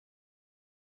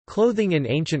Clothing in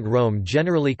ancient Rome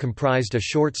generally comprised a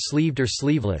short-sleeved or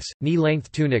sleeveless, knee-length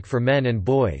tunic for men and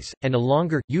boys, and a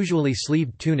longer, usually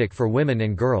sleeved tunic for women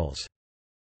and girls.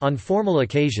 On formal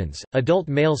occasions, adult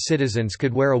male citizens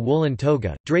could wear a woolen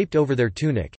toga, draped over their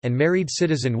tunic, and married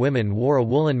citizen women wore a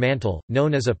woolen mantle,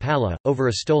 known as a palla, over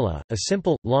a stola, a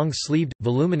simple, long-sleeved,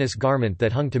 voluminous garment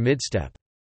that hung to midstep.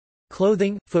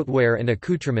 Clothing, footwear and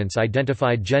accoutrements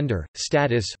identified gender,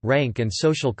 status, rank and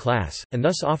social class, and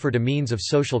thus offered a means of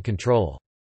social control.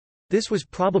 This was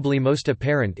probably most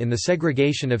apparent in the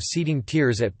segregation of seating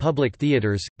tiers at public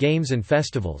theaters, games and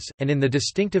festivals, and in the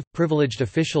distinctive, privileged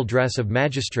official dress of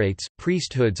magistrates,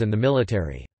 priesthoods and the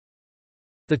military.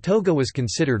 The toga was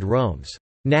considered Rome's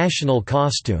national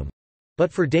costume.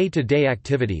 But for day-to-day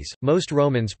activities, most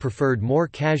Romans preferred more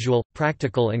casual,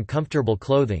 practical and comfortable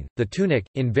clothing. The tunic,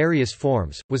 in various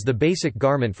forms, was the basic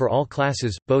garment for all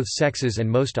classes, both sexes and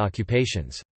most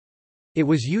occupations. It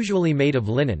was usually made of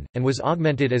linen, and was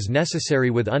augmented as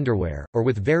necessary with underwear, or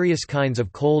with various kinds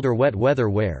of cold or wet weather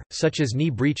wear, such as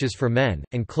knee breeches for men,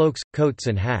 and cloaks, coats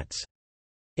and hats.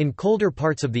 In colder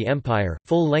parts of the empire,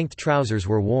 full-length trousers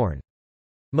were worn.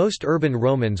 Most urban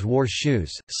Romans wore shoes,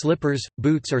 slippers,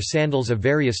 boots or sandals of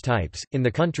various types. In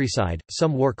the countryside,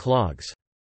 some wore clogs.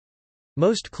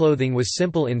 Most clothing was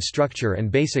simple in structure and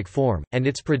basic form, and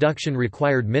its production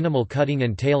required minimal cutting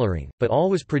and tailoring, but all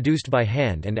was produced by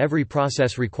hand and every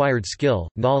process required skill,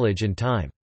 knowledge and time.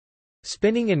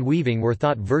 Spinning and weaving were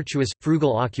thought virtuous,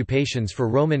 frugal occupations for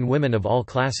Roman women of all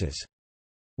classes.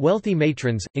 Wealthy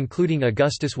matrons, including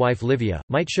Augustus' wife Livia,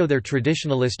 might show their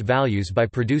traditionalist values by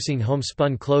producing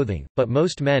homespun clothing, but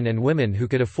most men and women who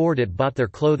could afford it bought their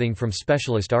clothing from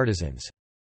specialist artisans.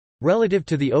 Relative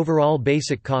to the overall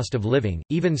basic cost of living,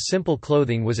 even simple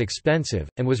clothing was expensive,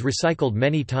 and was recycled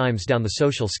many times down the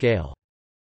social scale.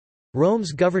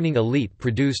 Rome's governing elite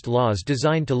produced laws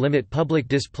designed to limit public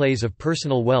displays of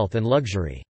personal wealth and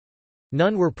luxury.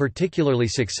 None were particularly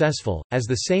successful, as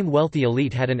the same wealthy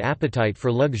elite had an appetite for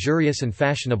luxurious and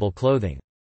fashionable clothing.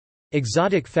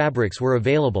 Exotic fabrics were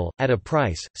available, at a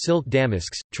price: silk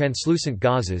damasks, translucent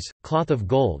gauzes, cloth of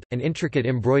gold, and intricate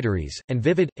embroideries, and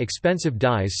vivid, expensive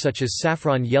dyes such as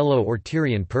saffron yellow or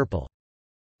Tyrian purple.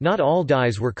 Not all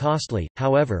dyes were costly,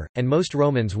 however, and most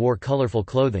Romans wore colorful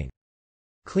clothing.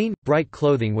 Clean, bright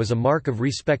clothing was a mark of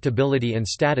respectability and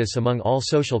status among all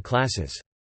social classes.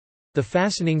 The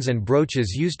fastenings and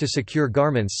brooches used to secure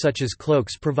garments such as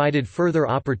cloaks provided further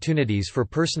opportunities for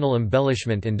personal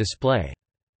embellishment and display.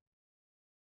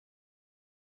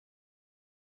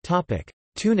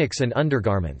 Tunics and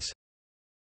undergarments.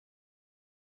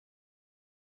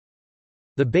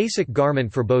 The basic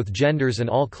garment for both genders and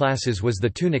all classes was the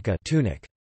tunica tunic.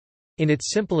 In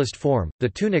its simplest form, the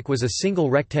tunic was a single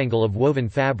rectangle of woven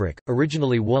fabric,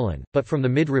 originally woolen, but from the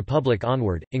mid-Republic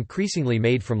onward, increasingly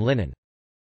made from linen.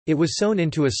 It was sewn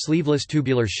into a sleeveless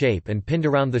tubular shape and pinned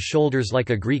around the shoulders like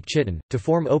a Greek chiton, to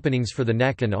form openings for the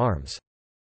neck and arms.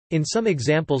 In some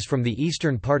examples from the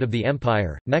eastern part of the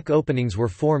empire, neck openings were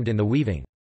formed in the weaving.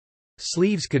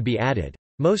 Sleeves could be added.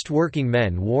 Most working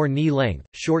men wore knee-length,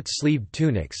 short-sleeved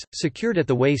tunics, secured at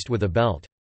the waist with a belt.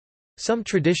 Some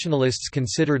traditionalists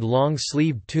considered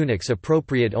long-sleeved tunics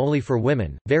appropriate only for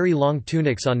women, very long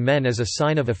tunics on men as a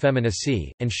sign of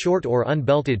effeminacy, and short or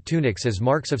unbelted tunics as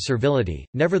marks of servility.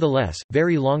 Nevertheless,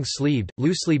 very long-sleeved,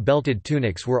 loosely belted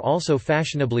tunics were also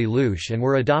fashionably louche and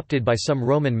were adopted by some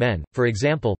Roman men, for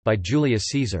example, by Julius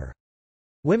Caesar.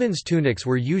 Women's tunics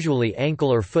were usually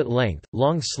ankle or foot length,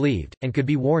 long-sleeved, and could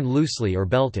be worn loosely or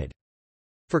belted.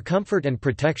 For comfort and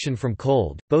protection from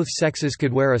cold, both sexes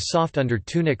could wear a soft under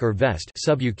tunic or vest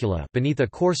subucula beneath a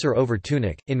coarser over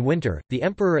tunic. In winter, the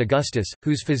Emperor Augustus,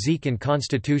 whose physique and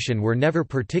constitution were never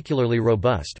particularly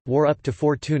robust, wore up to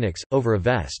 4 tunics, over a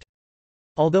vest.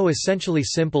 Although essentially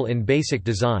simple in basic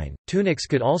design, tunics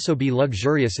could also be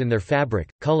luxurious in their fabric,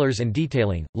 colors and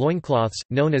detailing. Loincloths,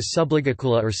 known as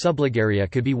subligacula or subligaria,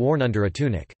 could be worn under a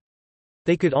tunic.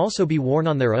 They could also be worn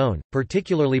on their own,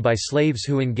 particularly by slaves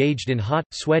who engaged in hot,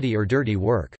 sweaty or dirty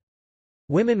work.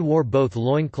 Women wore both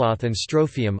loincloth and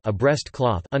strophium, a breast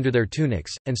cloth, under their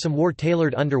tunics, and some wore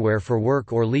tailored underwear for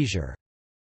work or leisure.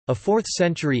 A 4th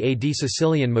century AD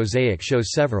Sicilian mosaic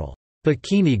shows several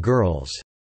bikini girls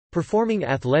performing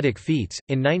athletic feats.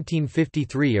 In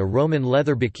 1953, a Roman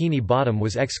leather bikini bottom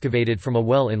was excavated from a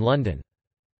well in London.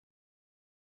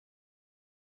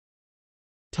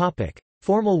 Topic: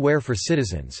 Formal wear for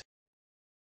citizens.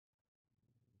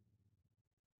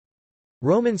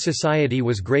 Roman society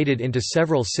was graded into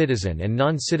several citizen and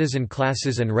non-citizen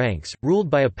classes and ranks, ruled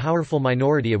by a powerful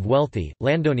minority of wealthy,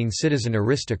 landowning citizen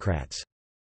aristocrats.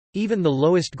 Even the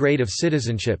lowest grade of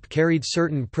citizenship carried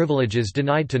certain privileges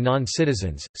denied to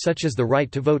non-citizens, such as the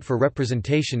right to vote for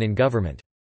representation in government.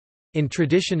 In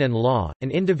tradition and law,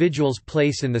 an individual's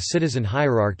place in the citizen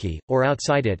hierarchy, or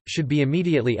outside it, should be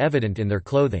immediately evident in their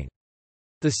clothing.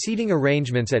 The seating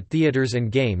arrangements at theaters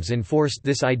and games enforced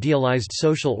this idealized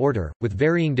social order, with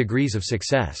varying degrees of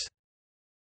success.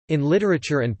 In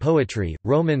literature and poetry,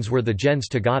 Romans were the gens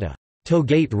togata,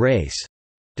 togate race,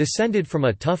 descended from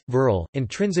a tough, virile,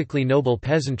 intrinsically noble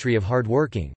peasantry of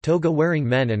hard-working, toga-wearing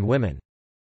men and women.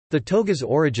 The toga's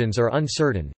origins are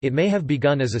uncertain. It may have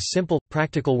begun as a simple,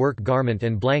 practical work garment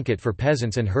and blanket for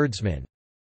peasants and herdsmen.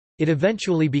 It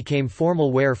eventually became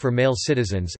formal wear for male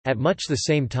citizens. At much the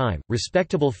same time,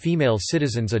 respectable female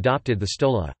citizens adopted the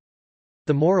stola.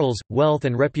 The morals, wealth,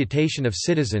 and reputation of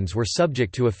citizens were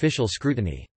subject to official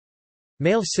scrutiny.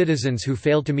 Male citizens who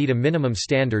failed to meet a minimum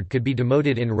standard could be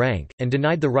demoted in rank, and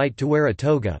denied the right to wear a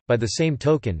toga. By the same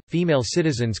token, female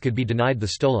citizens could be denied the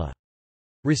stola.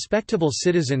 Respectable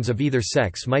citizens of either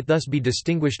sex might thus be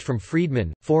distinguished from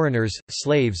freedmen, foreigners,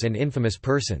 slaves, and infamous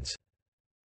persons.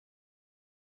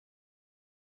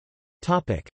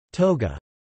 Toga.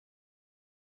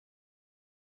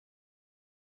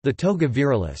 The toga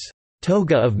virilis,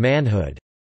 toga of manhood,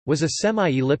 was a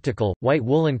semi-elliptical, white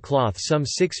woolen cloth some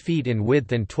 6 feet in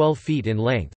width and 12 feet in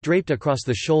length, draped across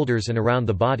the shoulders and around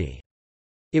the body.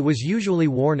 It was usually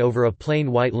worn over a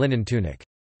plain white linen tunic.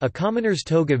 A commoner's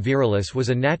toga virilis was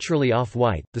a naturally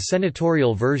off-white, the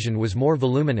senatorial version was more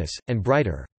voluminous, and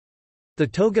brighter. The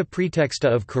toga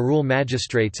praetexta of curule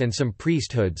magistrates and some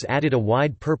priesthoods added a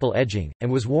wide purple edging,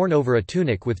 and was worn over a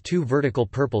tunic with 2 vertical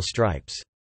purple stripes.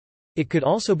 It could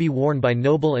also be worn by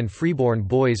noble and freeborn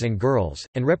boys and girls,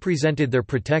 and represented their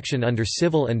protection under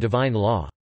civil and divine law.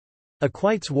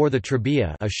 Equites wore the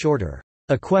trabea, a shorter,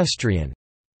 equestrian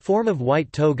form of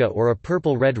white toga, or a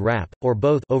purple-red wrap, or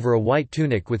both, over a white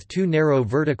tunic with 2 narrow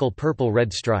vertical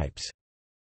purple-red stripes.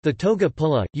 The toga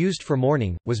pulla, used for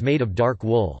mourning, was made of dark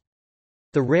wool.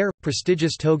 The rare,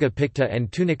 prestigious toga picta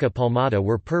and tunica palmata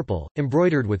were purple,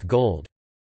 embroidered with gold.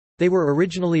 They were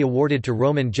originally awarded to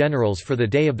Roman generals for the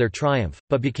day of their triumph,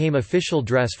 but became official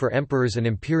dress for emperors and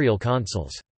imperial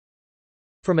consuls.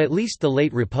 From at least the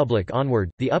late Republic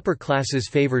onward, the upper classes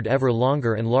favored ever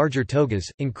longer and larger togas,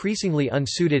 increasingly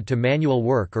unsuited to manual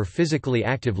work or physically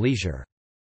active leisure.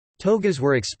 Togas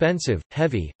were expensive,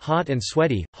 heavy, hot and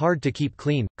sweaty, hard to keep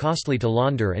clean, costly to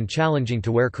launder and challenging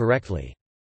to wear correctly.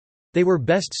 They were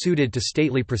best suited to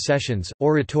stately processions,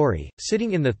 oratory,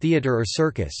 sitting in the theatre or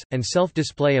circus, and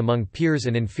self-display among peers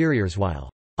and inferiors while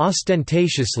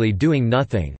ostentatiously doing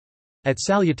nothing at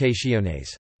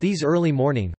salutationes. These early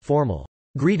morning, formal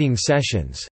greeting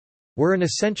sessions were an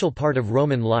essential part of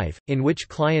Roman life, in which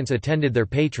clients attended their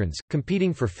patrons,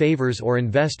 competing for favors or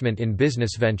investment in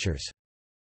business ventures.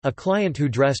 A client who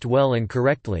dressed well and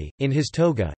correctly, in his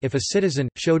toga, if a citizen,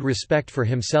 showed respect for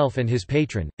himself and his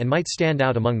patron, and might stand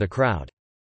out among the crowd.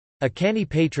 A canny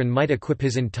patron might equip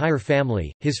his entire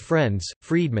family, his friends,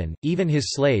 freedmen, even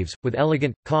his slaves, with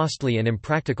elegant, costly and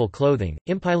impractical clothing,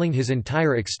 impiling his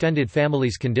entire extended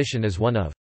family's condition as one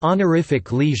of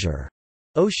honorific leisure.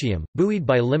 Otium, buoyed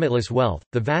by limitless wealth,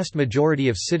 the vast majority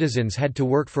of citizens had to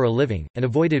work for a living, and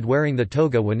avoided wearing the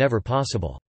toga whenever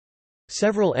possible.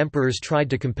 Several emperors tried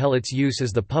to compel its use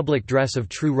as the public dress of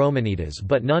true Romanitas,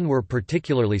 but none were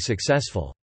particularly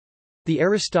successful. The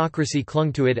aristocracy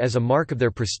clung to it as a mark of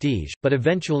their prestige, but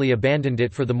eventually abandoned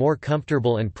it for the more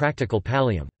comfortable and practical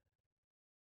pallium.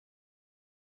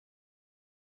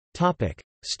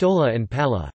 Stola and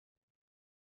palla.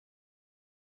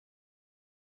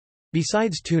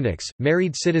 Besides tunics,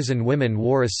 married citizen women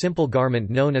wore a simple garment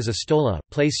known as a stola,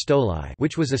 place stolae,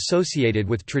 which was associated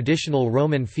with traditional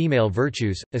Roman female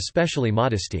virtues, especially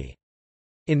modesty.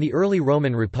 In the early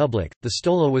Roman Republic, the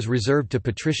stola was reserved to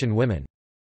patrician women.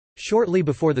 Shortly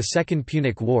before the Second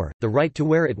Punic War, the right to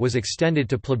wear it was extended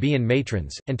to plebeian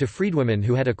matrons, and to freedwomen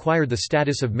who had acquired the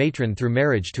status of matron through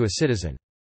marriage to a citizen.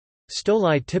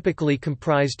 Stolae typically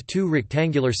comprised 2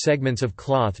 rectangular segments of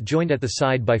cloth joined at the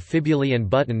side by fibulae and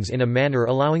buttons in a manner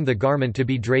allowing the garment to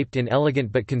be draped in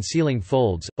elegant but concealing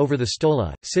folds. Over the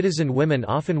stola, citizen women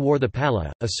often wore the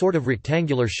palla, a sort of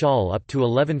rectangular shawl up to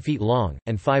 11 feet long,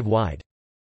 and 5 wide.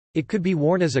 It could be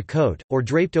worn as a coat, or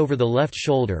draped over the left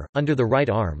shoulder, under the right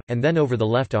arm, and then over the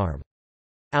left arm.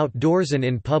 Outdoors and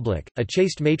in public, a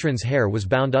chaste matron's hair was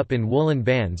bound up in woolen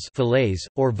bands fillets,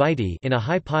 or vitae in a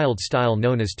high-piled style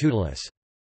known as tutelus.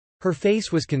 Her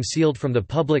face was concealed from the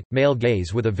public, male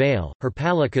gaze with a veil. Her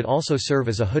palla could also serve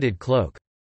as a hooded cloak.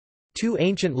 2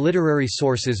 ancient literary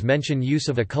sources mention use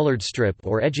of a colored strip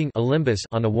or edging a limbus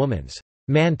on a woman's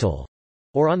mantle.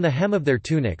 or on the hem of their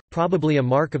tunic, probably a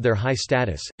mark of their high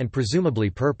status, and presumably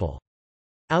purple.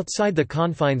 Outside the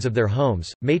confines of their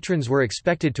homes, matrons were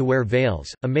expected to wear veils.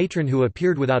 A matron who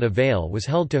appeared without a veil was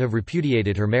held to have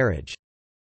repudiated her marriage.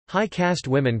 High-caste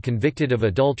women convicted of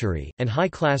adultery, and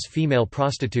high-class female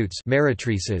prostitutes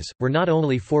meretrices, were not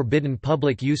only forbidden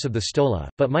public use of the stola,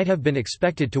 but might have been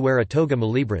expected to wear a toga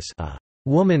malibris, a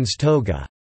woman's toga,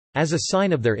 as a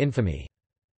sign of their infamy.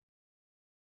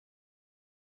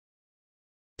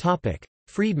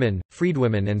 Freedmen,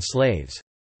 freedwomen and slaves.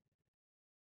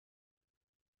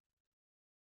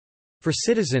 For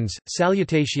citizens,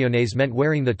 salutationes meant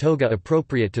wearing the toga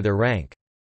appropriate to their rank.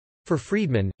 For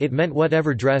freedmen, it meant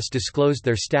whatever dress disclosed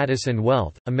their status and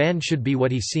wealth. A man should be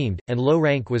what he seemed, and low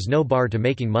rank was no bar to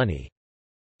making money.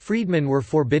 Freedmen were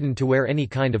forbidden to wear any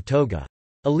kind of toga.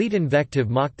 Elite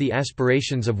invective mocked the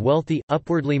aspirations of wealthy,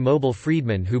 upwardly mobile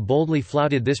freedmen who boldly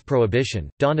flouted this prohibition,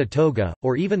 donned a toga,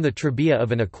 or even the trabea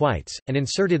of an equites, and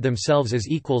inserted themselves as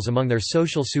equals among their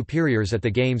social superiors at the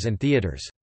games and theatres.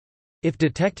 If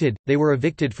detected, they were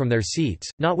evicted from their seats.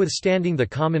 Notwithstanding the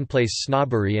commonplace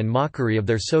snobbery and mockery of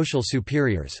their social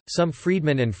superiors, some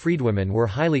freedmen and freedwomen were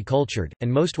highly cultured,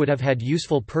 and most would have had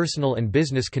useful personal and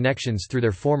business connections through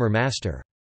their former master.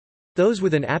 Those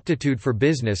with an aptitude for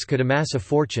business could amass a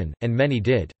fortune, and many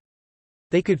did.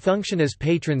 They could function as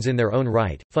patrons in their own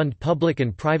right, fund public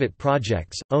and private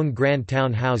projects, own grand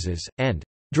town houses, and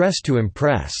dress to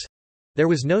impress. There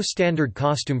was no standard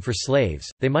costume for slaves.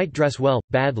 They might dress well,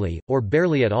 badly, or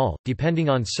barely at all, depending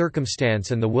on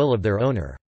circumstance and the will of their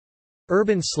owner.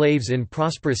 Urban slaves in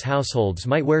prosperous households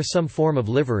might wear some form of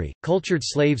livery. Cultured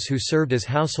slaves who served as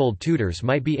household tutors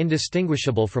might be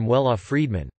indistinguishable from well-off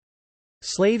freedmen.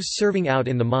 Slaves serving out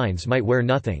in the mines might wear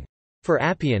nothing. For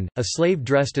Appian, a slave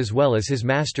dressed as well as his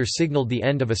master signaled the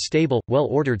end of a stable,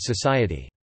 well-ordered society.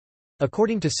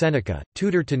 According to Seneca,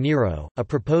 tutor to Nero, a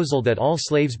proposal that all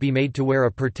slaves be made to wear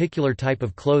a particular type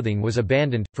of clothing was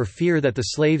abandoned, for fear that the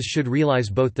slaves should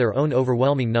realize both their own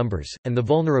overwhelming numbers, and the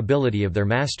vulnerability of their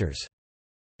masters.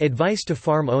 Advice to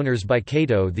farm owners by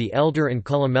Cato the Elder and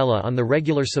Columella on the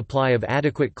regular supply of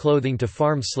adequate clothing to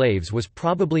farm slaves was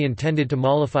probably intended to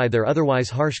mollify their otherwise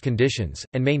harsh conditions,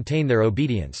 and maintain their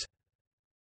obedience.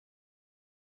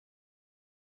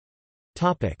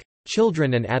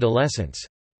 Children and adolescents.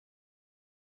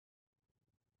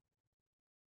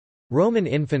 Roman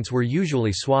infants were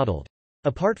usually swaddled.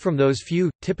 Apart from those few,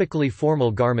 typically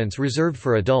formal garments reserved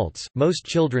for adults, most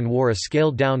children wore a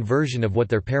scaled-down version of what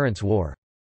their parents wore.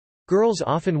 Girls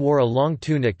often wore a long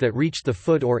tunic that reached the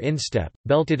foot or instep,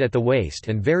 belted at the waist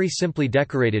and very simply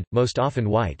decorated, most often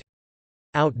white.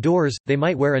 Outdoors, they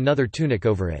might wear another tunic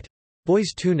over it.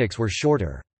 Boys' tunics were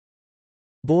shorter.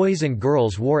 Boys and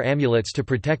girls wore amulets to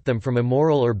protect them from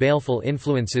immoral or baleful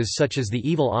influences such as the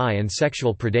evil eye and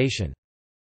sexual predation.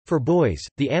 For boys,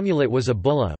 the amulet was a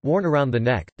bulla, worn around the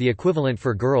neck. The equivalent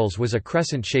for girls was a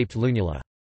crescent-shaped lunula.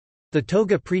 The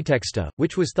toga praetexta,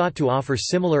 which was thought to offer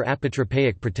similar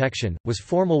apotropaic protection, was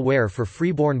formal wear for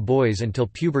freeborn boys until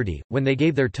puberty, when they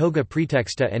gave their toga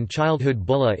praetexta and childhood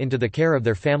bulla into the care of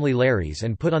their family lares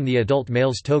and put on the adult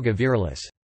male's toga virilis.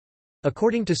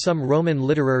 According to some Roman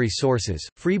literary sources,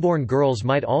 freeborn girls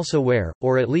might also wear,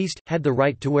 or at least, had the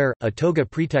right to wear, a toga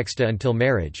praetexta until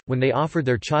marriage, when they offered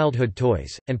their childhood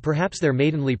toys, and perhaps their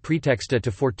maidenly praetexta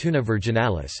to Fortuna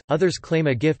Virginalis. Others claim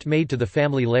a gift made to the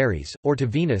family lares, or to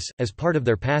Venus, as part of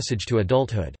their passage to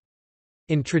adulthood.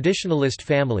 In traditionalist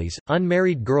families,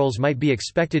 unmarried girls might be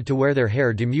expected to wear their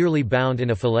hair demurely bound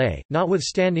in a fillet.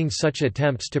 Notwithstanding such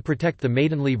attempts to protect the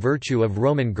maidenly virtue of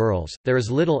Roman girls, there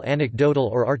is little anecdotal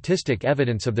or artistic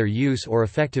evidence of their use or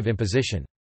effective imposition.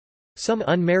 Some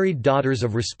unmarried daughters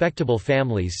of respectable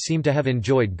families seem to have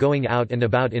enjoyed going out and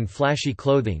about in flashy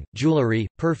clothing, jewelry,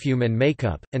 perfume and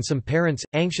makeup, and some parents,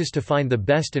 anxious to find the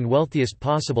best and wealthiest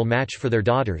possible match for their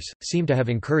daughters, seem to have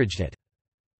encouraged it.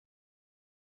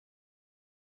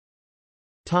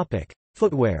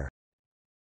 Footwear.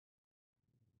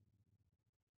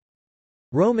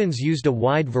 Romans used a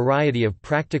wide variety of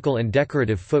practical and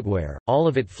decorative footwear, all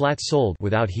of it flat-soled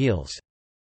without heels.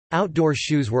 Outdoor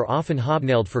shoes were often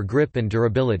hobnailed for grip and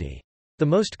durability. The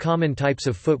most common types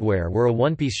of footwear were a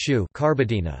one-piece shoe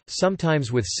carbatina,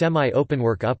 sometimes with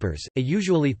semi-openwork uppers, a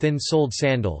usually thin-soled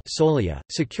sandal solia,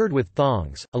 secured with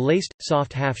thongs, a laced,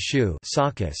 soft half-shoe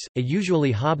soccus, a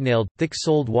usually hobnailed,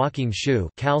 thick-soled walking shoe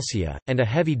calcia, and a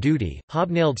heavy-duty,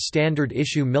 hobnailed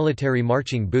standard-issue military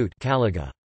marching boot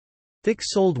caliga.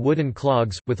 Thick-soled wooden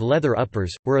clogs, with leather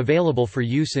uppers, were available for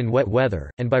use in wet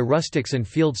weather, and by rustics and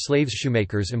field slaves.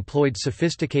 Shoemakers employed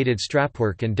sophisticated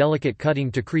strapwork and delicate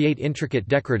cutting to create intricate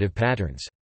decorative patterns.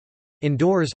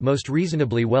 Indoors, most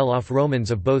reasonably well-off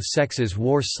Romans of both sexes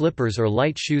wore slippers or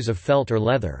light shoes of felt or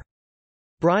leather.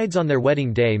 Brides on their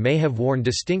wedding day may have worn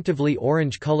distinctively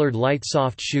orange-colored light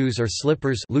soft shoes or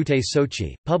slippers lute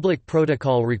soci. Public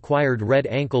protocol required red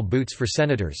ankle boots for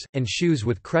senators, and shoes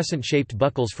with crescent-shaped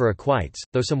buckles for equites,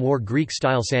 though some wore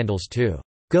Greek-style sandals to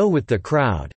go with the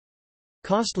crowd.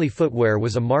 Costly footwear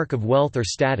was a mark of wealth or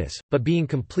status, but being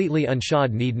completely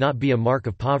unshod need not be a mark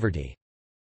of poverty.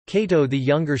 Cato the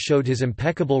Younger showed his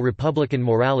impeccable republican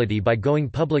morality by going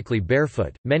publicly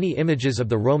barefoot. Many images of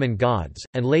the Roman gods,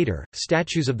 and later,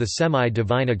 statues of the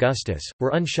semi-divine Augustus,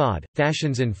 were unshod.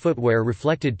 Fashions in footwear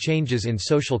reflected changes in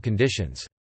social conditions.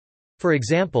 For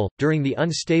example, during the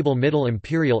unstable Middle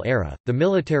Imperial era, the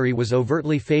military was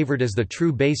overtly favored as the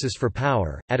true basis for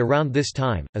power. At around this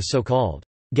time, a so-called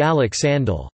Gallic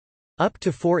sandal, up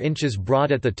to 4 inches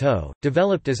broad at the toe,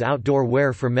 developed as outdoor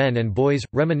wear for men and boys,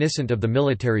 reminiscent of the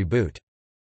military boot.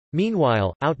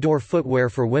 Meanwhile, outdoor footwear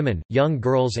for women, young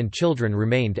girls and children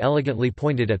remained elegantly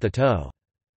pointed at the toe.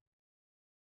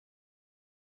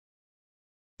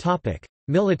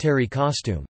 Military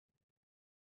costume.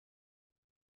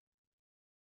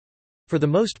 For the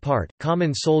most part,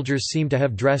 common soldiers seem to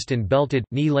have dressed in belted,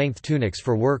 knee-length tunics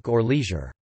for work or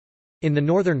leisure. In the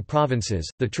northern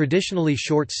provinces, the traditionally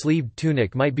short-sleeved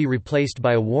tunic might be replaced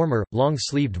by a warmer,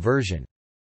 long-sleeved version.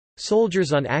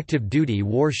 Soldiers on active duty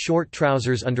wore short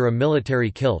trousers under a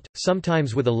military kilt,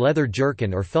 sometimes with a leather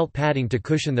jerkin or felt padding to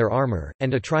cushion their armor,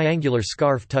 and a triangular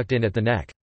scarf tucked in at the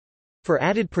neck. For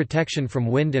added protection from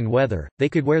wind and weather, they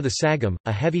could wear the sagum,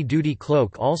 a heavy-duty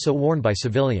cloak also worn by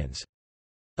civilians.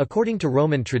 According to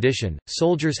Roman tradition,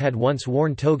 soldiers had once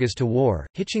worn togas to war,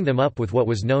 hitching them up with what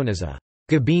was known as a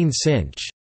gabine cinch,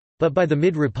 but by the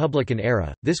mid-Republican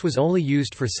era, this was only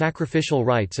used for sacrificial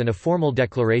rites and a formal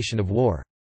declaration of war.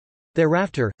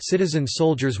 Thereafter, citizen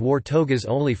soldiers wore togas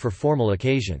only for formal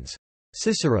occasions.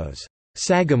 Cicero's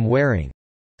sagum-wearing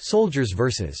soldiers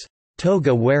versus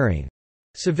toga-wearing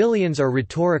civilians are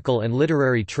rhetorical and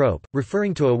literary trope,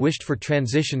 referring to a wished-for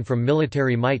transition from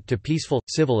military might to peaceful,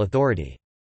 civil authority.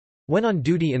 When on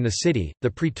duty in the city,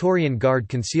 the Praetorian Guard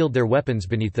concealed their weapons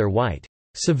beneath their white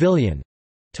civilian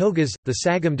togas. The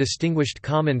sagum distinguished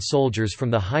common soldiers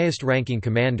from the highest-ranking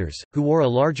commanders, who wore a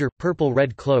larger,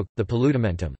 purple-red cloak, the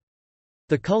paludamentum.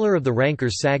 The color of the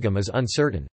ranker's sagum is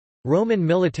uncertain. Roman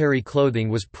military clothing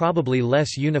was probably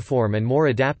less uniform and more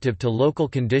adaptive to local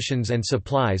conditions and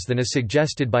supplies than is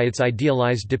suggested by its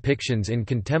idealized depictions in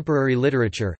contemporary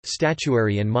literature,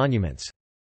 statuary and monuments.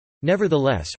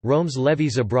 Nevertheless, Rome's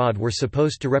levies abroad were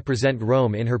supposed to represent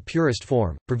Rome in her purest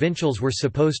form, provincials were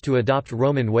supposed to adopt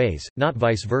Roman ways, not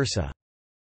vice versa.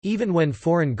 Even when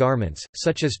foreign garments,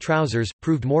 such as trousers,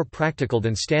 proved more practical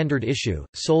than standard issue,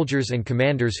 soldiers and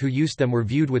commanders who used them were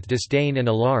viewed with disdain and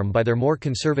alarm by their more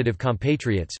conservative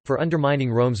compatriots, for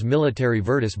undermining Rome's military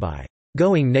virtus by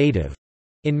going native.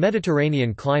 In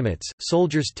Mediterranean climates,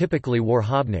 soldiers typically wore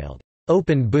hobnailed,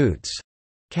 open boots,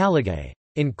 caligae.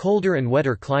 In colder and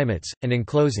wetter climates, an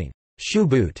enclosing shoe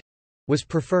boot was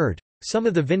preferred. Some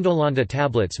of the Vindolanda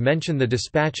tablets mention the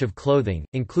dispatch of clothing,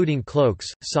 including cloaks,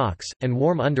 socks, and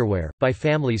warm underwear, by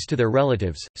families to their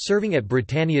relatives. Serving at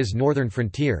Britannia's northern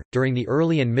frontier, during the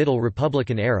early and middle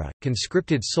Republican era,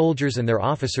 conscripted soldiers and their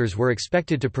officers were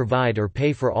expected to provide or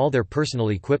pay for all their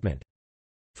personal equipment.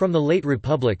 From the late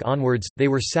Republic onwards, they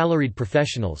were salaried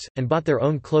professionals, and bought their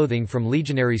own clothing from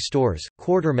legionary stores,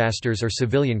 quartermasters or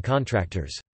civilian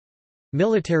contractors.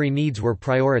 Military needs were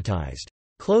prioritized.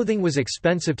 Clothing was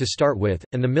expensive to start with,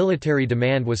 and the military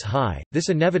demand was high. This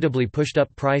inevitably pushed up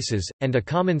prices, and a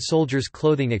common soldier's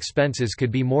clothing expenses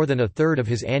could be more than a third of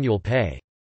his annual pay.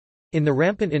 In the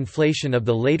rampant inflation of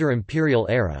the later imperial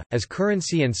era, as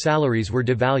currency and salaries were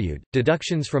devalued,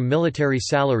 deductions from military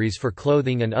salaries for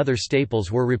clothing and other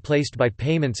staples were replaced by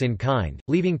payments in kind,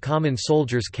 leaving common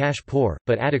soldiers cash poor,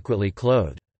 but adequately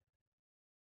clothed.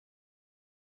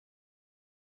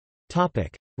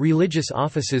 Religious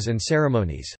offices and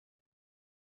ceremonies.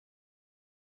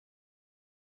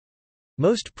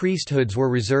 Most priesthoods were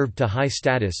reserved to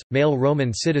high-status, male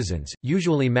Roman citizens,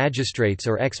 usually magistrates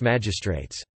or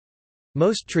ex-magistrates.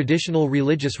 Most traditional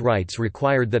religious rites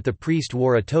required that the priest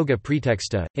wore a toga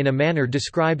praetexta, in a manner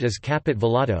described as caput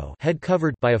velato, head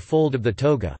covered by a fold of the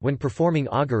toga, when performing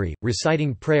augury,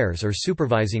 reciting prayers or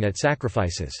supervising at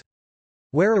sacrifices.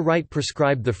 Where a rite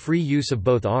prescribed the free use of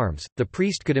both arms, the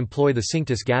priest could employ the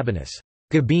cinctus gabinus,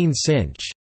 gabine cinch,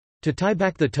 to tie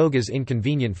back the toga's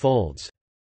inconvenient folds.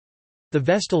 The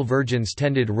Vestal virgins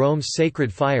tended Rome's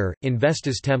sacred fire, in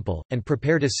Vesta's temple, and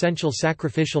prepared essential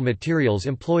sacrificial materials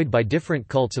employed by different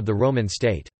cults of the Roman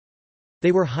state.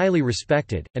 They were highly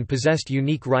respected, and possessed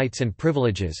unique rights and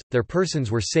privileges. Their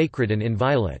persons were sacred and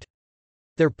inviolate.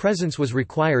 Their presence was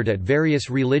required at various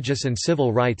religious and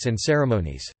civil rites and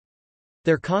ceremonies.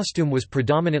 Their costume was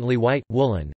predominantly white,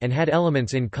 woolen, and had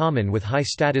elements in common with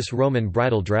high-status Roman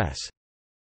bridal dress.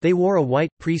 They wore a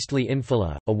white, priestly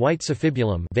infula, a white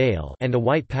suffibulum veil, and a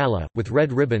white palla, with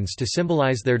red ribbons to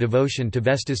symbolize their devotion to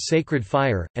Vesta's sacred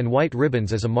fire, and white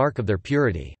ribbons as a mark of their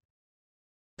purity.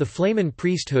 The Flamen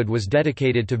priesthood was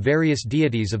dedicated to various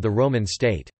deities of the Roman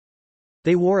state.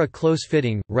 They wore a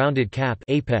close-fitting, rounded cap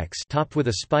apex topped with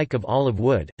a spike of olive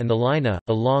wood, and the lina,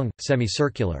 a long,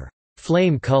 semicircular,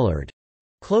 flame-colored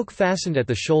cloak fastened at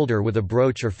the shoulder with a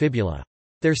brooch or fibula.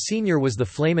 Their senior was the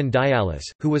Flamen Dialis,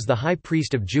 who was the high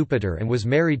priest of Jupiter and was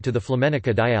married to the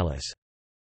Flamennica Dialis.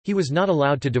 He was not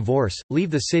allowed to divorce,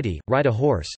 leave the city, ride a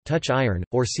horse, touch iron,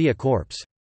 or see a corpse.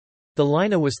 The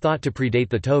lina was thought to predate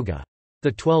the toga.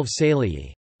 The 12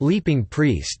 Salii, leaping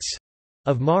priests,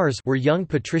 of Mars were young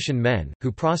patrician men,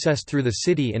 who processed through the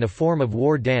city in a form of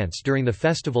war dance during the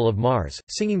festival of Mars,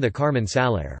 singing the Carmen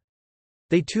Salare.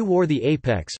 They too wore the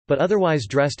apex, but otherwise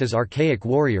dressed as archaic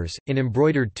warriors, in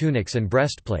embroidered tunics and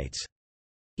breastplates.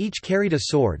 Each carried a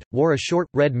sword, wore a short,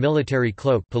 red military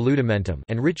cloak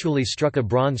and ritually struck a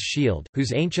bronze shield,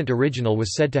 whose ancient original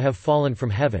was said to have fallen from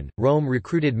heaven. Rome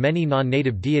recruited many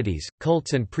non-native deities,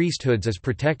 cults and priesthoods as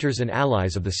protectors and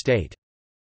allies of the state.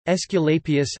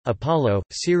 Aesculapius, Apollo,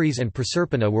 Ceres and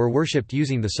Proserpina were worshipped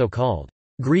using the so-called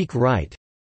Greek rite,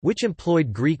 which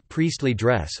employed Greek priestly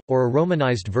dress, or a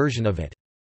Romanized version of it.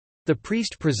 The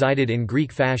priest presided in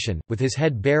Greek fashion, with his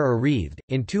head bare or wreathed.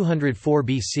 In 204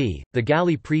 BC, the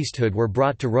Galli priesthood were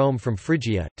brought to Rome from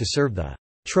Phrygia, to serve the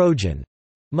Trojan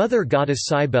mother goddess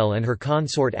Cybele and her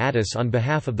consort Attis on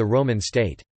behalf of the Roman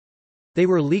state. They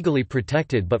were legally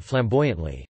protected but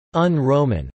flamboyantly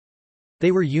un-Roman.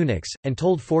 They were eunuchs, and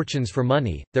told fortunes for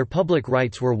money. Their public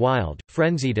rites were wild,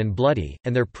 frenzied and bloody,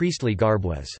 and their priestly garb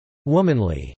was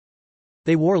womanly.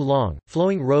 They wore long,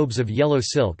 flowing robes of yellow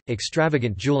silk,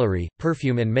 extravagant jewelry,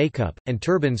 perfume and makeup, and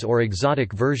turbans or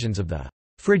exotic versions of the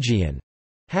Phrygian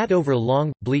hat over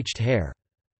long, bleached hair.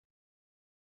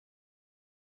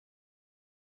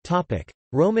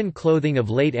 Roman clothing of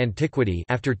late antiquity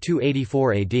after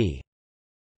 284 AD.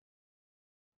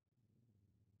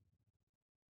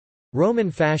 Roman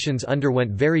fashions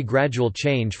underwent very gradual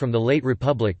change from the late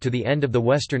Republic to the end of the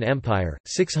Western Empire,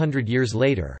 600 years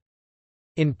later.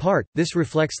 In part, this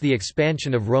reflects the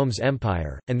expansion of Rome's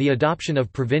empire, and the adoption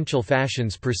of provincial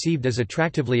fashions perceived as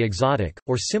attractively exotic,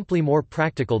 or simply more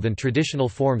practical than traditional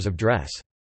forms of dress.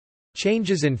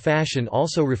 Changes in fashion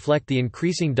also reflect the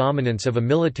increasing dominance of a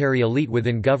military elite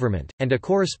within government, and a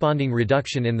corresponding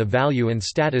reduction in the value and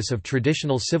status of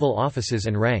traditional civil offices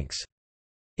and ranks.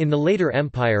 In the later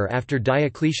empire after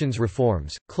Diocletian's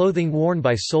reforms, clothing worn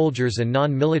by soldiers and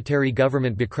non-military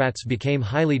government bureaucrats became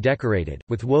highly decorated,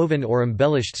 with woven or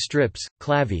embellished strips,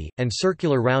 clavi, and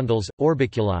circular roundels,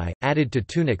 orbiculi, added to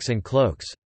tunics and cloaks.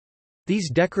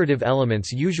 These decorative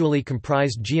elements usually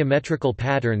comprised geometrical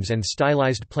patterns and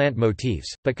stylized plant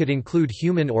motifs, but could include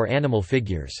human or animal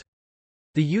figures.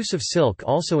 The use of silk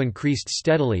also increased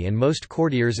steadily, and most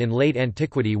courtiers in late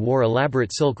antiquity wore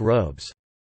elaborate silk robes.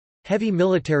 Heavy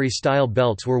military-style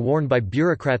belts were worn by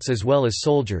bureaucrats as well as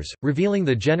soldiers, revealing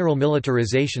the general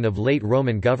militarization of late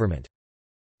Roman government.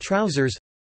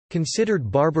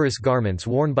 Trousers—considered barbarous garments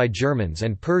worn by Germans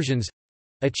and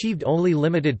Persians—achieved only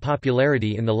limited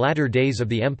popularity in the latter days of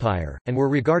the empire, and were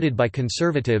regarded by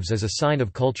conservatives as a sign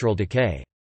of cultural decay.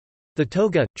 The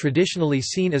toga, traditionally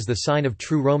seen as the sign of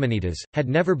true Romanitas, had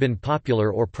never been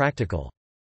popular or practical.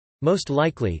 Most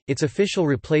likely, its official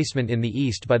replacement in the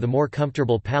East by the more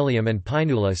comfortable pallium and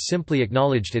pinula simply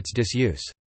acknowledged its disuse.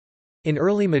 In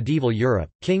early medieval Europe,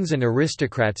 kings and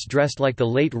aristocrats dressed like the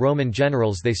late Roman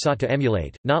generals they sought to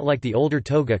emulate, not like the older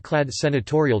toga-clad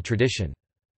senatorial tradition.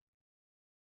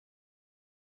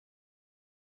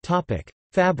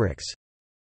 Fabrics.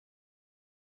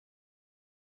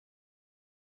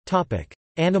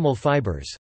 Animal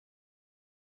fibers.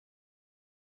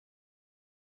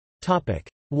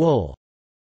 Wool.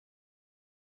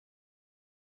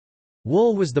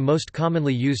 Wool was the most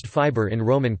commonly used fiber in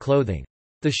Roman clothing.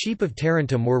 The sheep of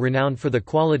Tarentum were renowned for the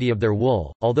quality of their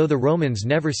wool, although the Romans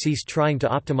never ceased trying to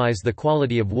optimize the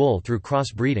quality of wool through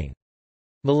cross-breeding.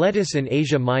 Miletus in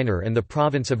Asia Minor and the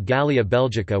province of Gallia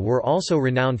Belgica were also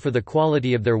renowned for the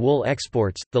quality of their wool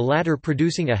exports, the latter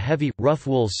producing a heavy, rough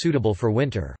wool suitable for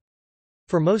winter.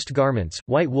 For most garments,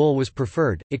 white wool was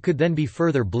preferred, it could then be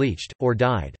further bleached, or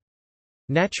dyed.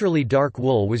 Naturally dark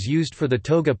wool was used for the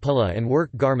toga pulla and work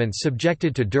garments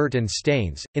subjected to dirt and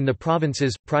stains. In the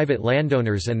provinces, private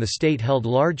landowners and the state held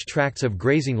large tracts of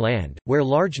grazing land, where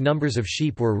large numbers of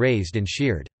sheep were raised and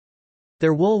sheared.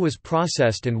 Their wool was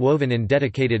processed and woven in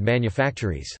dedicated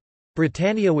manufactories.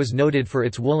 Britannia was noted for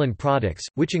its woolen products,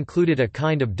 which included a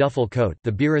kind of duffel coat,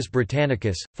 the Beerus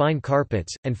Britannicus, fine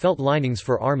carpets, and felt linings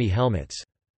for army helmets.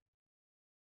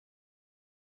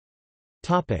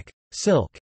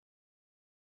 Silk.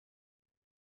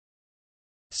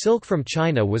 Silk from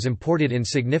China was imported in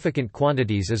significant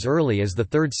quantities as early as the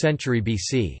 3rd century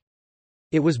BC.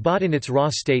 It was bought in its raw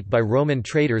state by Roman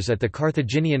traders at the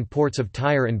Carthaginian ports of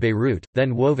Tyre and Beirut,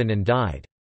 then woven and dyed.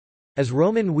 As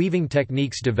Roman weaving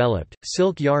techniques developed,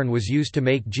 silk yarn was used to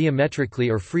make geometrically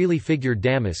or freely figured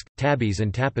damask, tabbies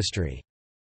and tapestry.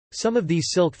 Some of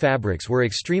these silk fabrics were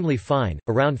extremely fine,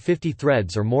 around 50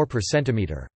 threads or more per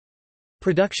centimeter.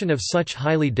 Production of such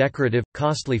highly decorative,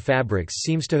 costly fabrics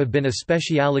seems to have been a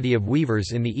speciality of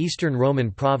weavers in the eastern Roman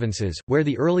provinces, where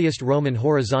the earliest Roman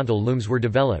horizontal looms were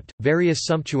developed. Various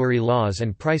sumptuary laws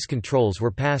and price controls were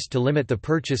passed to limit the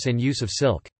purchase and use of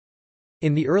silk.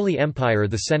 In the early empire,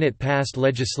 the Senate passed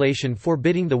legislation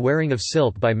forbidding the wearing of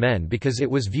silk by men because it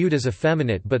was viewed as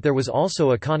effeminate, but there was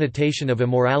also a connotation of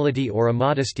immorality or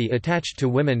immodesty attached to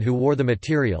women who wore the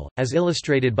material, as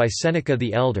illustrated by Seneca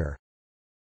the Elder.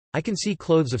 I can see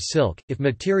clothes of silk, if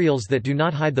materials that do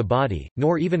not hide the body,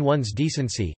 nor even one's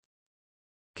decency,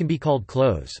 can be called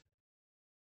clothes.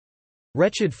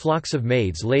 Wretched flocks of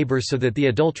maids labor so that the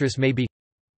adulteress may be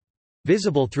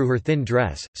visible through her thin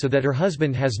dress, so that her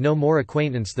husband has no more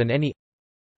acquaintance than any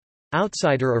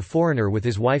outsider or foreigner with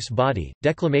his wife's body.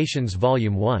 Declamations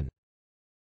Volume 1.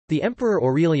 The Emperor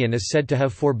Aurelian is said to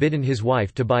have forbidden his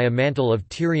wife to buy a mantle of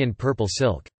Tyrian purple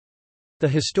silk. The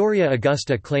Historia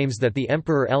Augusta claims that the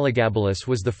Emperor Elagabalus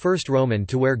was the first Roman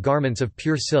to wear garments of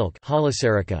pure silk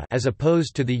as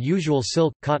opposed to the usual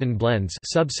silk-cotton blends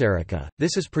subserica.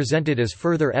 This is presented as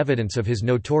further evidence of his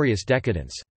notorious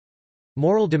decadence.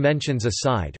 Moral dimensions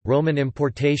aside, Roman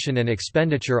importation and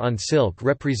expenditure on silk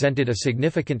represented a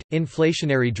significant,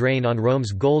 inflationary drain on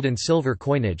Rome's gold and silver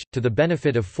coinage, to the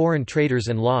benefit of foreign traders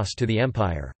and loss to the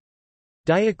empire.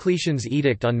 Diocletian's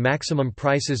edict on maximum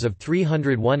prices of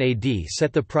 301 AD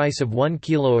set the price of 1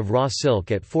 kilo of raw silk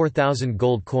at 4,000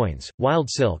 gold coins. Wild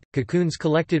silk, cocoons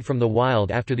collected from the wild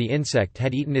after the insect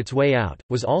had eaten its way out,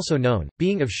 was also known.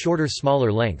 Being of shorter,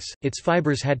 smaller lengths, its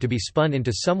fibers had to be spun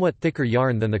into somewhat thicker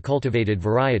yarn than the cultivated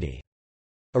variety.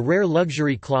 A rare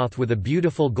luxury cloth with a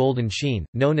beautiful golden sheen,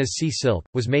 known as sea silk,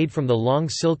 was made from the long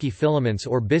silky filaments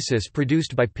or byssus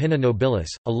produced by Pinna nobilis,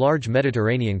 a large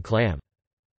Mediterranean clam.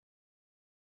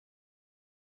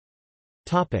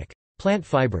 Plant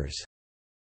fibers.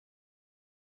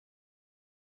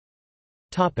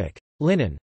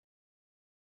 Linen.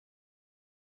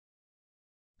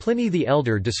 Pliny the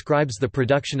Elder describes the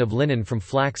production of linen from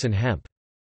flax and hemp.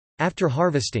 After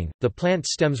harvesting, the plant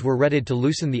stems were retted to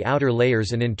loosen the outer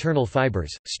layers and internal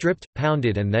fibers, stripped,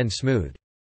 pounded and then smoothed.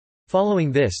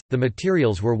 Following this, the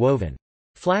materials were woven.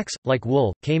 Flax, like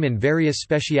wool, came in various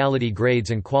specialty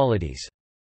grades and qualities.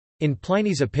 In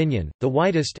Pliny's opinion, the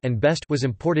whitest and best was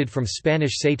imported from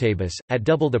Spanish Setaibus, at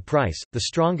double the price. The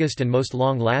strongest and most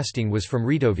long-lasting was from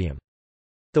Retovium.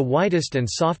 The whitest and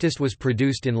softest was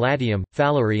produced in Latium,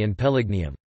 Phalery and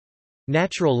Pelignium.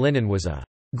 Natural linen was a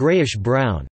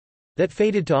grayish-brown that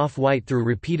faded to off-white through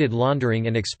repeated laundering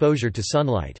and exposure to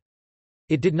sunlight.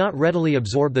 It did not readily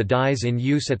absorb the dyes in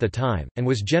use at the time, and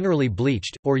was generally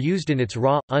bleached, or used in its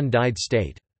raw, undyed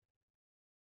state.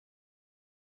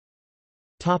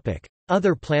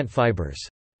 Other plant fibers.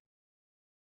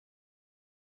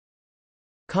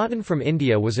 Cotton from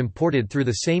India was imported through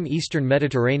the same eastern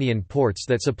Mediterranean ports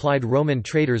that supplied Roman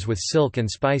traders with silk and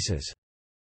spices.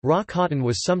 Raw cotton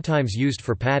was sometimes used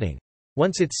for padding.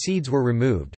 Once its seeds were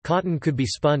removed, cotton could be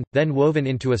spun, then woven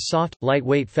into a soft,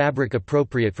 lightweight fabric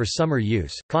appropriate for summer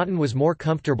use. Cotton was more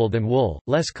comfortable than wool,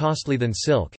 less costly than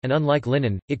silk, and unlike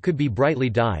linen, it could be brightly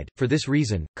dyed. For this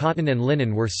reason, cotton and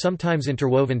linen were sometimes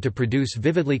interwoven to produce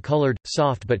vividly colored,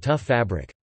 soft but tough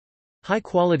fabric.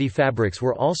 High-quality fabrics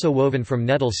were also woven from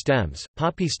nettle stems.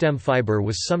 Poppy stem fiber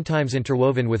was sometimes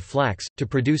interwoven with flax, to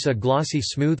produce a glossy,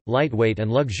 smooth, lightweight and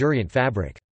luxuriant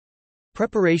fabric.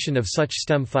 Preparation of such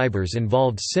stem fibers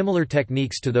involved similar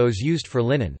techniques to those used for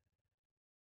linen.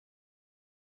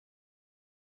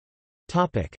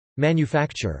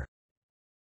 Manufacture.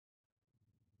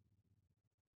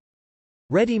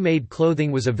 Ready-made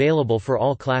clothing was available for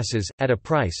all classes, at a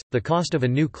price. The cost of a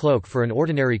new cloak for an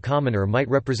ordinary commoner might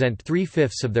represent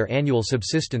 3/5 of their annual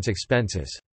subsistence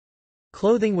expenses.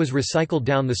 Clothing was recycled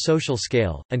down the social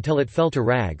scale, until it fell to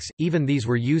rags. Even these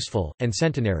were useful, and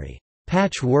centenary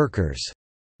patch workers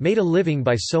made a living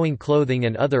by sewing clothing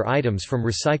and other items from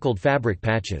recycled fabric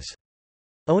patches.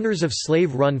 Owners of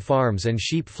slave-run farms and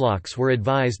sheep flocks were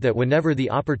advised that whenever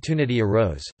the opportunity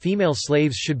arose, female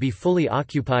slaves should be fully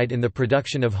occupied in the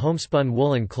production of homespun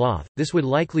woolen cloth. This would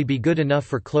likely be good enough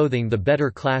for clothing the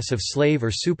better class of slave or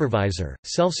supervisor.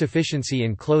 Self-sufficiency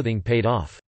in clothing paid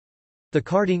off. The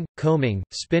carding, combing,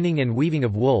 spinning and weaving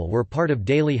of wool were part of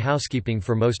daily housekeeping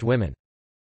for most women.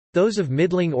 Those of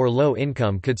middling or low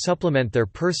income could supplement their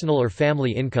personal or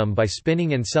family income by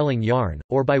spinning and selling yarn,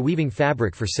 or by weaving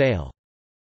fabric for sale.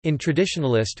 In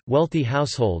traditionalist, wealthy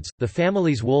households, the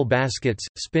family's wool baskets,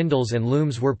 spindles and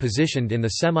looms were positioned in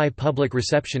the semi-public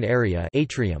reception area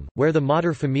atrium, where the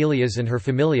mater familias and her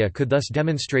familia could thus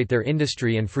demonstrate their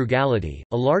industry and frugality,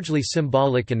 a largely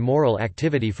symbolic and moral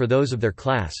activity for those of their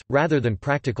class, rather than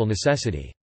practical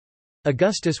necessity.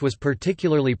 Augustus was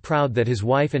particularly proud that his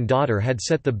wife and daughter had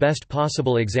set the best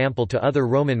possible example to other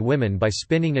Roman women by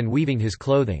spinning and weaving his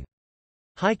clothing.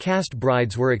 High caste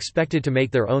brides were expected to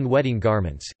make their own wedding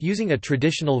garments, using a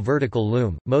traditional vertical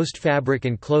loom. Most fabric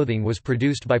and clothing was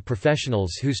produced by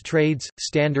professionals whose trades,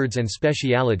 standards, and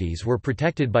specialities were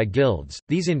protected by guilds.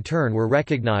 These in turn were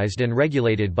recognized and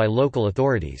regulated by local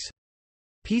authorities.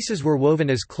 Pieces were woven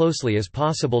as closely as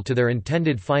possible to their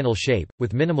intended final shape,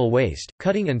 with minimal waste,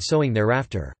 cutting and sewing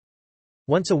thereafter.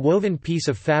 Once a woven piece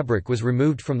of fabric was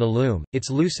removed from the loom,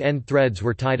 its loose end threads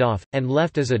were tied off, and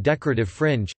left as a decorative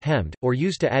fringe, hemmed, or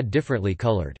used to add differently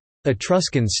colored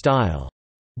Etruscan-style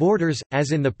borders,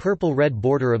 as in the purple-red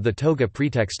border of the toga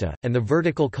praetexta, and the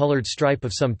vertical colored stripe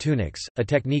of some tunics, a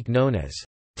technique known as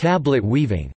tablet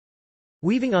weaving.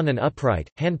 Weaving on an upright,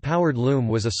 hand-powered loom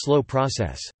was a slow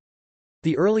process.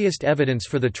 The earliest evidence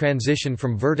for the transition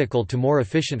from vertical to more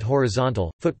efficient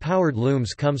horizontal, foot-powered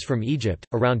looms comes from Egypt,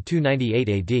 around 298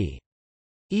 AD.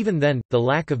 Even then, the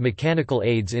lack of mechanical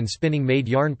aids in spinning made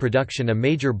yarn production a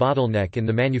major bottleneck in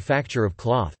the manufacture of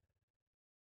cloth.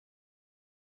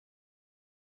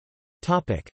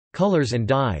 Colors and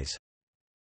dyes.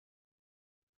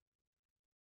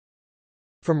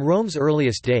 From Rome's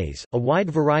earliest days, a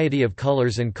wide variety of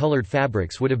colors and colored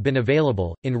fabrics would have been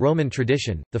available. In Roman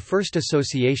tradition, the first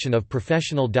association of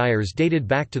professional dyers dated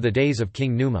back to the days of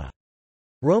King Numa.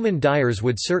 Roman dyers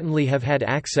would certainly have had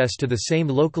access to the same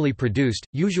locally produced,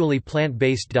 usually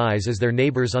plant-based dyes as their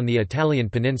neighbors on the Italian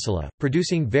peninsula,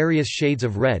 producing various shades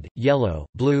of red, yellow,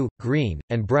 blue, green,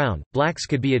 and brown. Blacks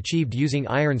could be achieved using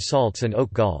iron salts and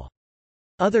oak gall.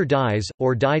 Other dyes,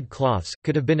 or dyed cloths,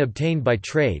 could have been obtained by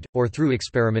trade, or through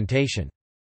experimentation.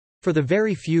 For the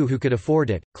very few who could afford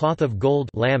it, cloth of gold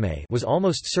lame was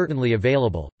almost certainly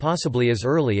available, possibly as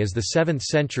early as the 7th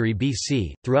century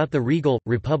BC. Throughout the regal,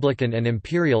 republican, and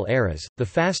imperial eras, the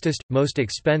fastest, most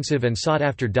expensive and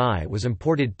sought-after dye was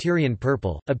imported Tyrian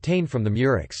purple, obtained from the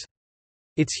murex.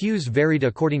 Its hues varied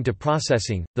according to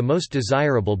processing, the most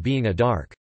desirable being a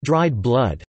dark, dried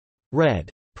blood red.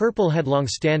 Purple had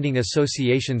long-standing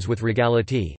associations with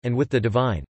regality, and with the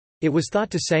divine. It was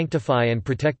thought to sanctify and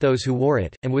protect those who wore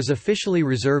it, and was officially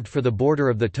reserved for the border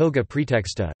of the toga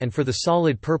praetexta, and for the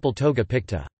solid purple toga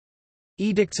picta.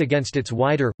 Edicts against its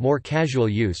wider, more casual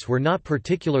use were not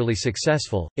particularly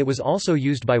successful. It was also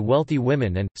used by wealthy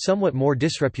women and, somewhat more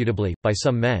disreputably, by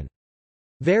some men.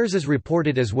 Verres is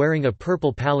reported as wearing a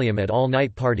purple pallium at all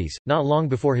night parties, not long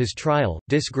before his trial,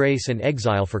 disgrace and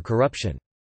exile for corruption.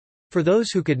 For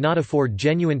those who could not afford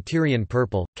genuine Tyrian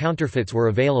purple, counterfeits were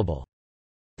available.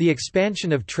 The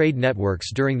expansion of trade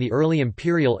networks during the early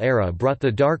imperial era brought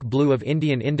the dark blue of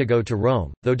Indian indigo to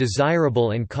Rome. Though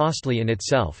desirable and costly in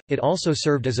itself, it also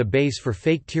served as a base for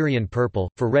fake Tyrian purple.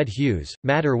 For red hues,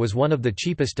 madder was one of the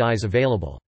cheapest dyes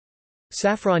available.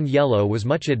 Saffron yellow was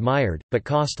much admired, but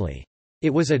costly. It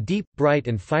was a deep, bright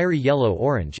and fiery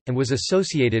yellow-orange, and was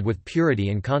associated with purity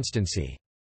and constancy.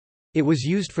 It was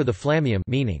used for the flammeum,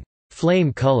 meaning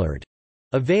flame-colored,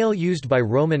 a veil used by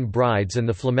Roman brides and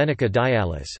the flamenca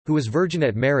dialis, who was virgin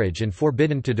at marriage and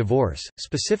forbidden to divorce.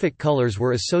 Specific colors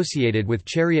were associated with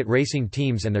chariot racing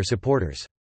teams and their supporters.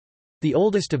 The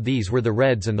oldest of these were the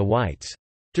reds and the whites.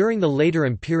 During the later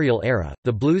imperial era,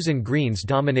 the blues and greens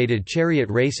dominated chariot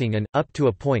racing and, up to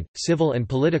a point, civil and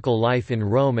political life in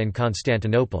Rome and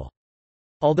Constantinople.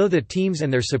 Although the teams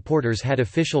and their supporters had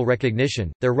official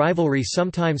recognition, their rivalry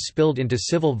sometimes spilled into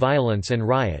civil violence and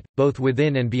riot, both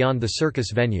within and beyond the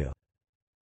circus venue.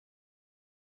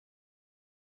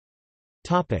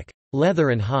 Leather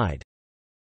and hide.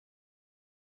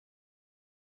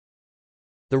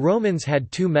 The Romans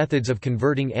had two methods of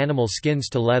converting animal skins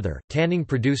to leather. Tanning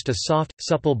produced a soft,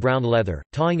 supple brown leather,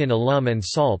 tawing in alum and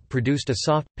salt produced a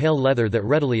soft, pale leather that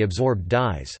readily absorbed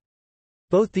dyes.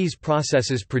 Both these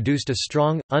processes produced a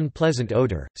strong, unpleasant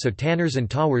odor, so tanners' and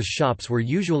tawers' shops were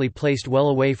usually placed well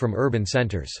away from urban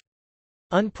centers.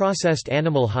 Unprocessed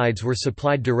animal hides were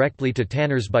supplied directly to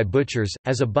tanners by butchers.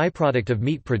 As a byproduct of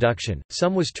meat production,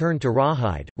 some was turned to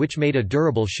rawhide, which made a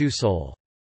durable shoe sole.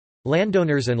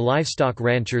 Landowners and livestock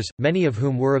ranchers, many of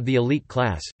whom were of the elite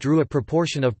class, drew a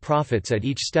proportion of profits at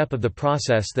each step of the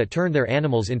process that turned their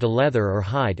animals into leather or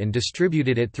hide and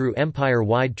distributed it through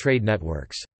empire-wide trade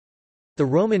networks. The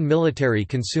Roman military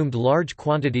consumed large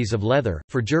quantities of leather,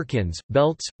 for jerkins,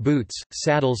 belts, boots,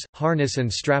 saddles, harness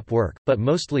and strap work, but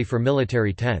mostly for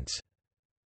military tents.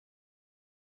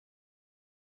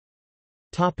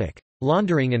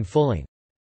 Laundering and fulling.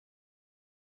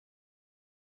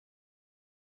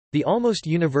 The almost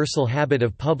universal habit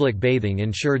of public bathing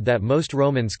ensured that most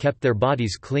Romans kept their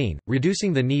bodies clean,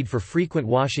 reducing the need for frequent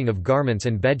washing of garments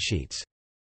and bedsheets.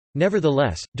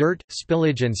 Nevertheless, dirt,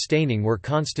 spillage and staining were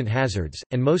constant hazards,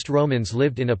 and most Romans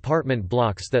lived in apartment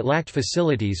blocks that lacked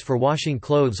facilities for washing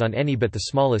clothes on any but the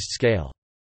smallest scale.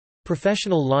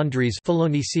 Professional laundries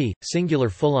singular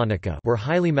fullonica were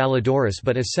highly malodorous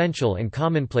but essential and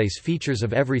commonplace features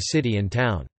of every city and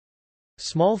town.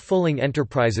 Small fulling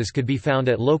enterprises could be found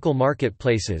at local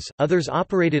marketplaces, others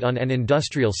operated on an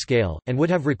industrial scale, and would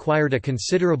have required a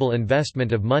considerable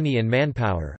investment of money and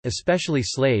manpower, especially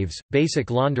slaves.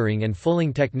 Basic laundering and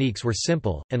fulling techniques were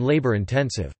simple, and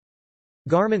labor-intensive.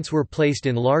 Garments were placed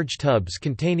in large tubs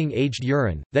containing aged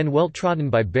urine, then well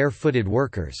trodden by bare-footed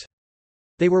workers.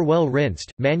 They were well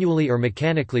rinsed, manually or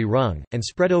mechanically wrung, and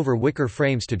spread over wicker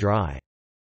frames to dry.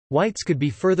 Whites could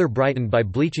be further brightened by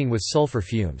bleaching with sulfur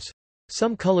fumes.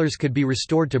 Some colors could be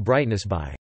restored to brightness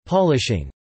by polishing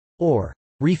or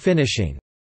refinishing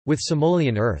with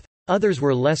Simoleon earth. Others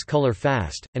were less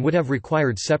color-fast, and would have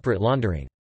required separate laundering.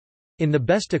 In the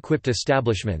best-equipped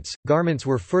establishments, garments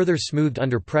were further smoothed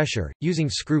under pressure, using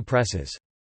screw presses.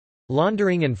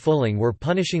 Laundering and fulling were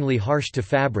punishingly harsh to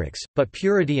fabrics, but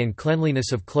purity and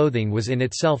cleanliness of clothing was in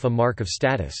itself a mark of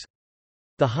status.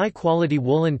 The high-quality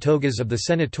woolen togas of the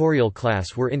senatorial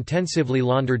class were intensively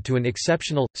laundered to an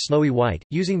exceptional, snowy white,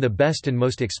 using the best and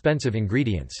most expensive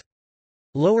ingredients.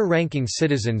 Lower-ranking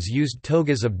citizens used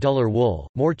togas of duller wool,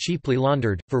 more cheaply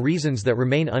laundered. For reasons that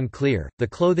remain unclear, the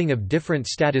clothing of different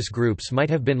status groups might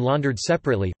have been laundered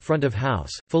separately. Front of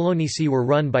house, fulonici were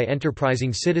run by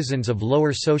enterprising citizens of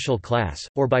lower social class,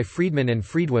 or by freedmen and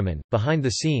freedwomen. Behind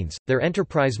the scenes, their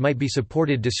enterprise might be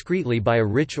supported discreetly by a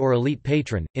rich or elite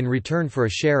patron, in return for a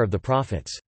share of the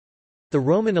profits. The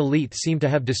Roman elite seem to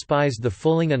have despised the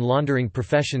fulling and laundering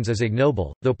professions as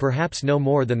ignoble, though perhaps no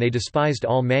more than they despised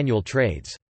all manual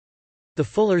trades. The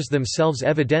fullers themselves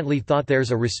evidently thought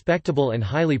theirs a respectable and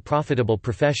highly profitable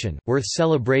profession, worth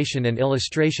celebration and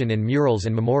illustration in murals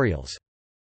and memorials.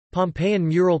 Pompeian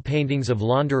mural paintings of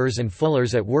launderers and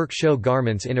fullers at work show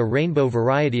garments in a rainbow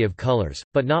variety of colors,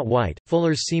 but not white.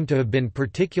 Fullers seem to have been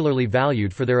particularly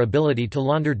valued for their ability to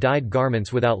launder dyed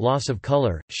garments without loss of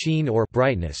color, sheen or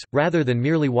brightness, rather than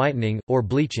merely whitening, or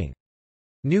bleaching.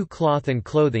 New cloth and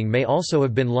clothing may also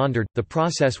have been laundered. The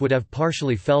process would have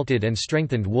partially felted and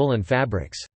strengthened woolen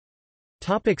fabrics.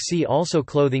 See also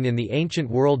Clothing in the ancient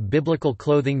world, Biblical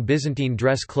clothing, Byzantine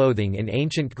dress clothing in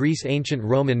ancient Greece, Ancient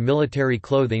Roman military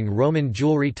clothing, Roman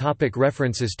jewelry.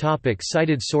 References.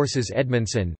 Cited sources: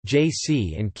 Edmondson,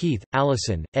 J.C. and Keith,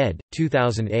 Allison, ed.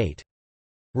 2008.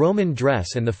 Roman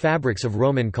Dress and the Fabrics of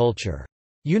Roman Culture.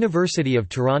 University of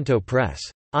Toronto Press.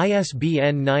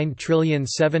 ISBN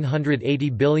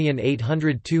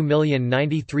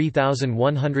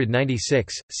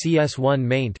 9780802093196, CS1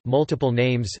 maint, multiple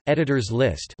names, editors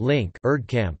list link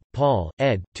Erdkamp, Paul,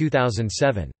 ed.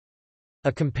 2007.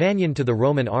 A Companion to the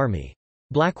Roman Army.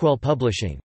 Blackwell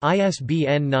Publishing.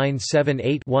 ISBN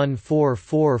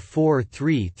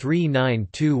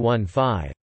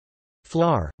 978-1444339215.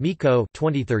 Flohr, Miko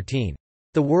 2013.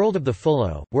 The World of the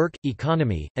Fullo, Work,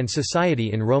 Economy, and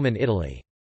Society in Roman Italy.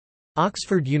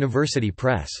 Oxford University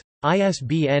Press.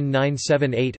 ISBN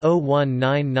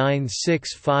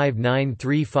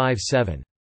 978-0199659357.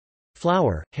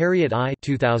 Flower, Harriet I.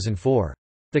 2004.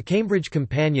 The Cambridge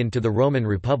Companion to the Roman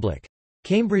Republic.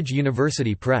 Cambridge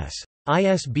University Press.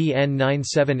 ISBN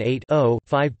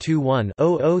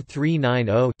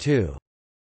 978-0-521-00390-2.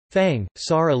 Fang,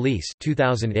 Sar Elise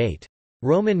 2008.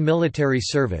 Roman Military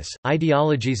Service,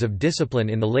 Ideologies of Discipline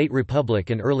in the Late Republic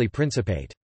and Early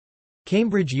Principate.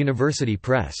 Cambridge University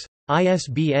Press.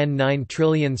 ISBN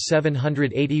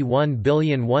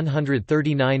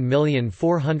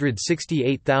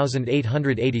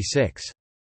 9781139468886.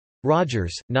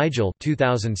 Rogers, Nigel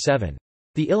 2007.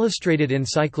 The Illustrated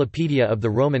Encyclopedia of the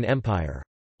Roman Empire.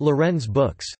 Lorenz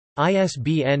Books.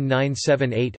 ISBN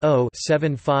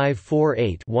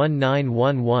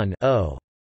 978-0-7548-1911-0.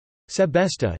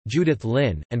 Sebesta, Judith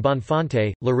Lynn, and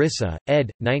Bonfante, Larissa,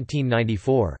 ed.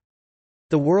 1994.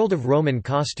 The World of Roman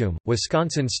Costume,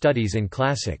 Wisconsin Studies in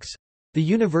Classics. The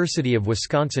University of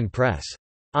Wisconsin Press.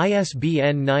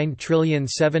 ISBN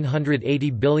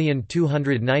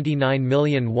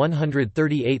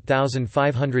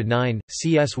 9780299138509,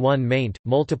 CS1 maint,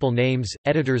 multiple names,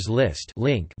 editors list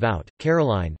link Vout,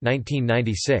 Caroline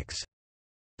 1996.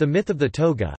 The Myth of the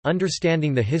Toga,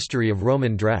 Understanding the History of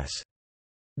Roman Dress.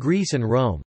 Greece and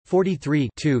Rome. 43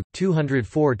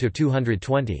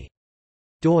 204–220.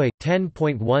 doi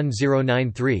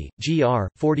 10.1093 gr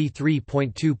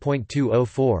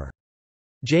 43.2.204.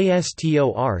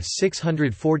 JSTOR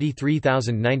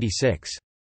 643096.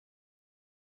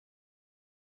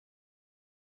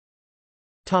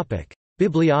 Topic: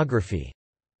 Bibliography.